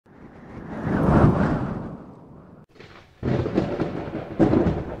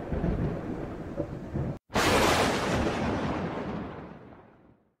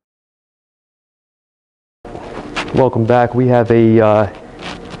Welcome back. We have a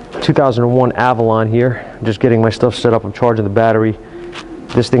 2001 Avalon here. Just getting my stuff set up. I'm charging the battery.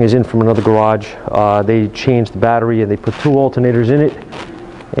 This thing is in from another garage. They changed the battery and they put 2 alternators in it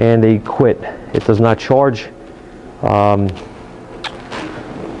and they quit. It does not charge. So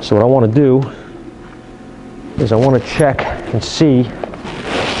what I want to do is I want to check and see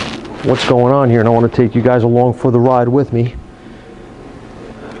what's going on here, and I want to take you guys along for the ride with me.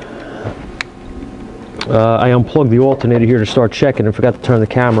 I unplugged the alternator here to start checking and forgot to turn the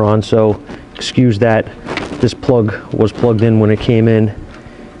camera on, so excuse that. This plug was plugged in when it came in.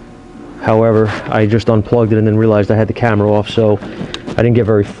 However, I just unplugged it and then realized I had the camera off, so I didn't get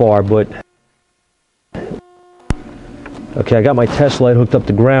very far. But okay, I got my test light hooked up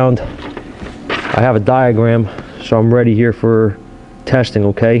to ground. I have a diagram, so I'm ready here for testing.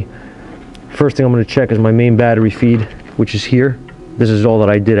 Okay, first thing I'm going to check is my main battery feed, which is here. This is all that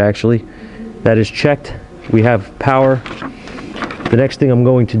I did actually. That is checked. We have power. The next thing I'm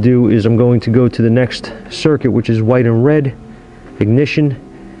going to do is I'm going to go to the next circuit, which is white and red, ignition.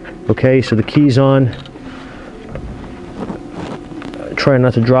 Okay, so the key's on. Trying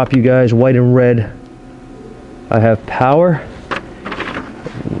not to drop you guys. White and red, I have power.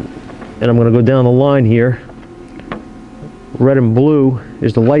 And I'm going to go down the line here. Red and blue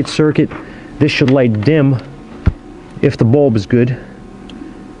is the light circuit. This should light dim if the bulb is good.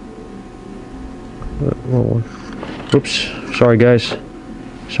 Oops, sorry guys.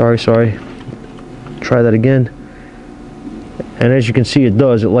 Sorry. Try that again. And as you can see, it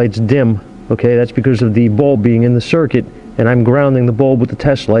does. It lights dim. Okay, that's because of the bulb being in the circuit, and I'm grounding the bulb with the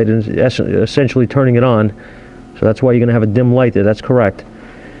test light and essentially turning it on. So that's why you're going to have a dim light there. That's correct.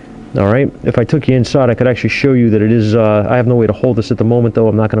 Alright, if I took you inside, I could actually show you that it is, I have no way to hold this at the moment though,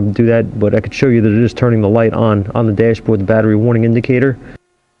 I'm not going to do that, but I could show you that it is turning the light on the dashboard, the battery warning indicator.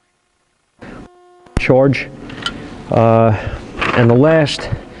 Charge. And the last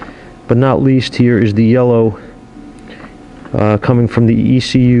but not least here is the yellow coming from the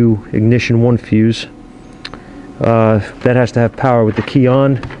ECU ignition 1 fuse. That has to have power with the key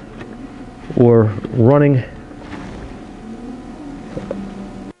on or running.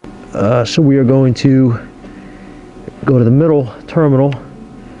 So we are going to go to the middle terminal.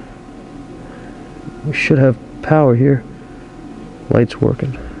 We should have power here. Light's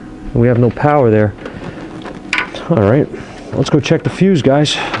working. We have no power there. Alright, let's go check the fuse,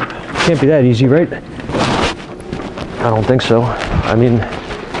 guys. Can't be that easy, right? I don't think so. I mean,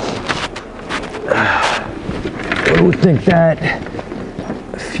 I would think that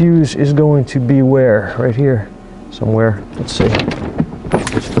fuse is going to be where? Right here somewhere. Let's see.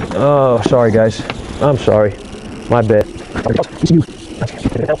 Oh, sorry guys. I'm sorry. My bad.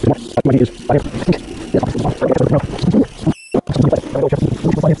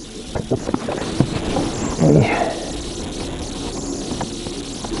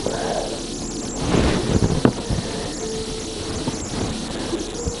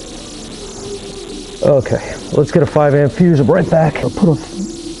 Okay, let's get a 5 amp fuse. I'll be right back. I'll put a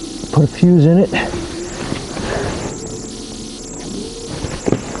fuse in it.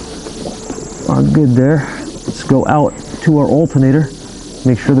 Are good there. Let's go out to our alternator.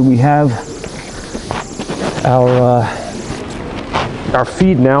 Make sure that we have our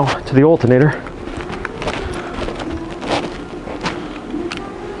feed now to the alternator.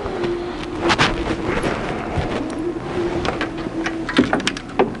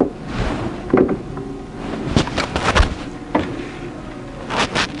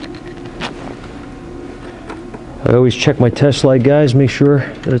 I always check my test light, guys, make sure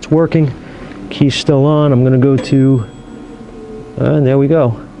that it's working. Key's still on. I'm going to go to, and there we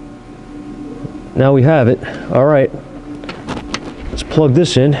go. Now we have it. All right, let's plug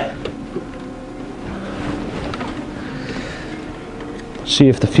this in. See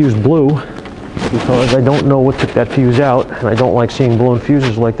if the fuse blew, because I don't know what took that fuse out, and I don't like seeing blown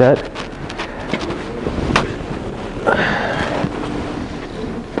fuses like that.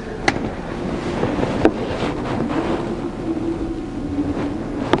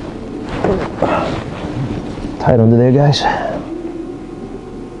 Tight under there, guys.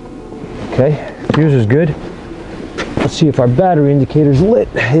 Okay, fuse is good. Let's see if our battery indicator's lit.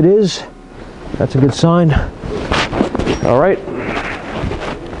 It is. That's a good sign. All right.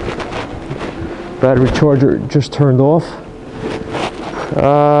 Battery charger just turned off.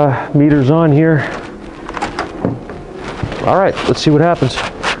 Meter's on here. All right, let's see what happens.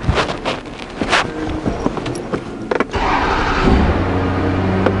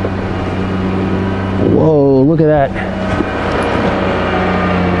 Whoa, look at that.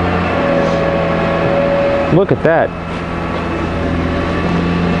 Look at that.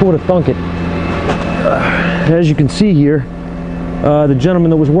 Who would have thunk it? as you can see here, the gentleman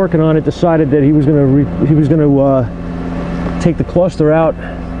that was working on it decided that he was going to take the cluster out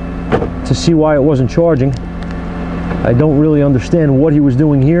to see why it wasn't charging. I don't really understand what he was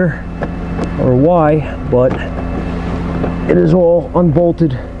doing here or why, but it is all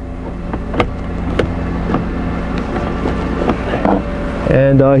unbolted,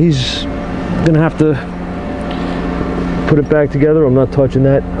 and he's gonna have to put it back together. I'm not touching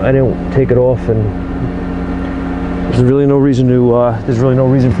that. I didn't take it off, and there's really no reason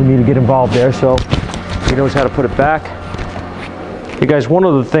for me to get involved there. So he knows how to put it back. Hey guys, one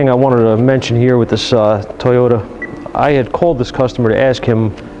other thing I wanted to mention here with this Toyota. I had called this customer to ask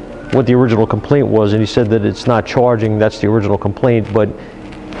him what the original complaint was, and he said that it's not charging. That's the original complaint, but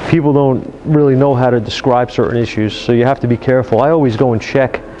people don't really know how to describe certain issues, so you have to be careful. I always go and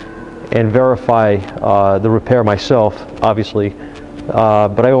check and verify the repair myself, obviously,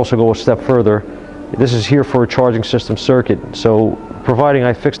 but I also go a step further. This is here for a charging system circuit, so providing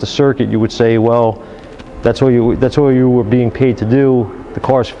I fixed the circuit, you would say, well, that's all you were being paid to do. The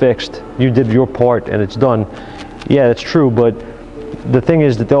car's fixed, you did your part, and it's done. Yeah, that's true, but the thing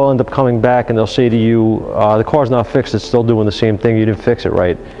is that they'll end up coming back and they'll say to you, the car's not fixed, it's still doing the same thing, you didn't fix it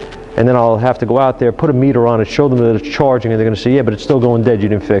right. And then I'll have to go out there, put a meter on it, show them that it's charging, and they're going to say, yeah, but it's still going dead, you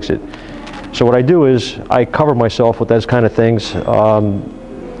didn't fix it. So what I do is I cover myself with those kind of things,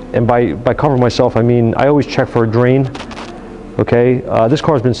 and by cover myself, I mean I always check for a drain. Okay, this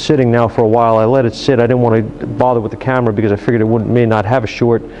car's been sitting now for a while. I let it sit. I didn't want to bother with the camera because I figured it may not have a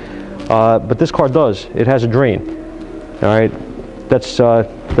short, but this car does. It has a drain. All right, that's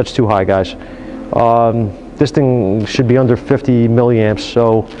too high, guys. This thing should be under 50 milliamps,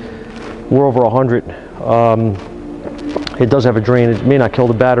 so we're over 100. It does have a drain. It may not kill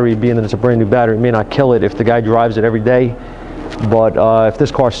the battery, being that it's a brand new battery. It may not kill it if the guy drives it every day, but if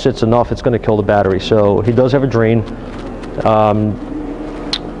this car sits enough, it's going to kill the battery. So he does have a drain.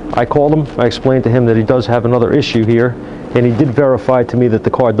 I called him. I explained to him that he does have another issue here, and he did verify to me that the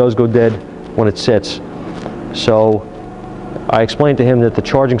car does go dead when it sits. So I explained to him that the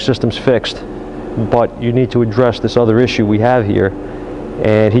charging system's fixed, but you need to address this other issue we have here,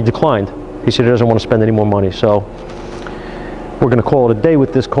 and he declined. He said he doesn't want to spend any more money. So we're going to call it a day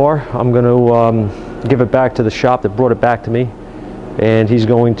with this car. I'm going to give it back to the shop that brought it back to me, and he's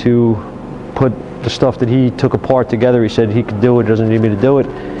going to put the stuff that he took apart together. He said he could do it, doesn't need me to do it.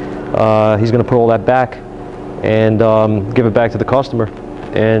 He's going to put all that back and give it back to the customer,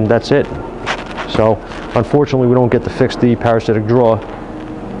 and that's it. So unfortunately we don't get to fix the parasitic draw,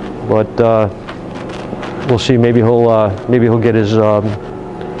 but we'll see. Maybe he'll get his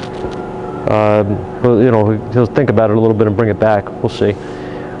he'll think about it a little bit and bring it back. We'll see.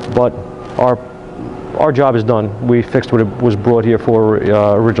 But our job is done. We fixed what it was brought here for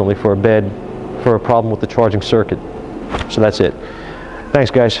originally, for a problem with the charging circuit. So that's it. Thanks,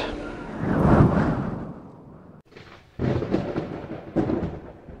 guys.